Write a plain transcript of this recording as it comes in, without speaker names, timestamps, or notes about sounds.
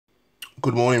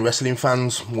Good morning, wrestling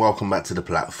fans. Welcome back to the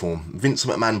platform. Vince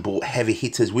McMahon brought heavy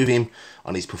hitters with him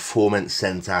on his Performance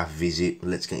Centre visit.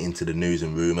 Let's get into the news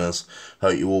and rumours.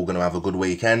 Hope you're all going to have a good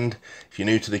weekend. If you're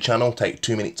new to the channel, take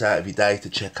 2 minutes out of your day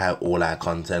to check out all our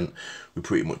content. We're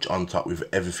pretty much on top with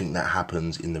everything that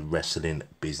happens in the wrestling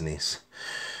business.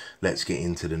 Let's get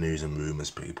into the news and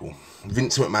rumours, people.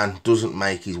 Vince McMahon doesn't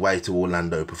make his way to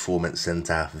Orlando Performance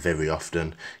Centre very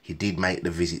often. He did make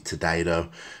the visit today though,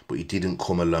 but he didn't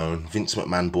come alone. Vince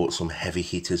McMahon brought some heavy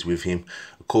hitters with him.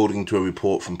 According to a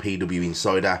report from PW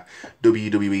Insider,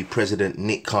 WWE President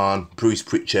Nick Khan, Bruce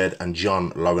Pritchard and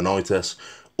John Laurinaitis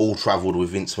all travelled with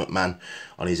Vince McMahon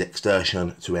on his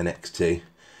excursion to NXT.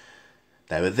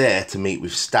 They were there to meet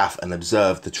with staff and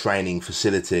observe the training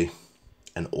facility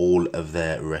and all of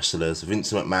their wrestlers.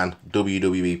 Vince McMahon,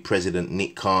 WWE President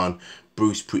Nick Khan,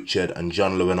 Bruce Pritchard and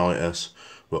John Laurinaitis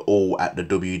were all at the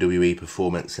WWE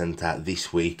Performance Centre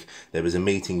this week. There was a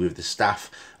meeting with the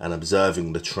staff and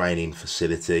observing the training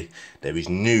facility. There is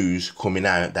news coming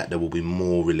out that there will be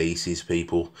more releases,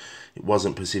 people. It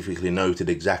wasn't specifically noted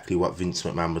exactly what Vince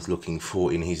McMahon was looking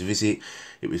for in his visit.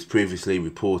 It was previously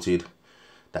reported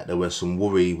that there was some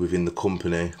worry within the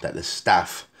company that the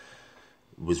staff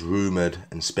was rumoured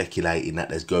and speculating that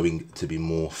there's going to be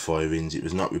more firings. It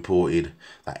was not reported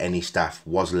that any staff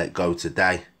was let go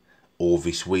today or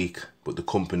this week, but the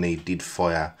company did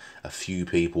fire a few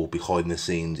people behind the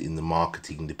scenes in the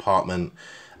marketing department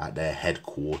at their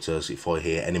headquarters. If I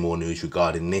hear any more news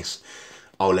regarding this,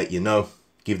 I'll let you know.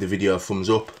 Give the video a thumbs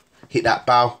up, hit that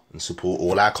bell and support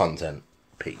all our content.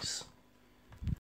 Peace.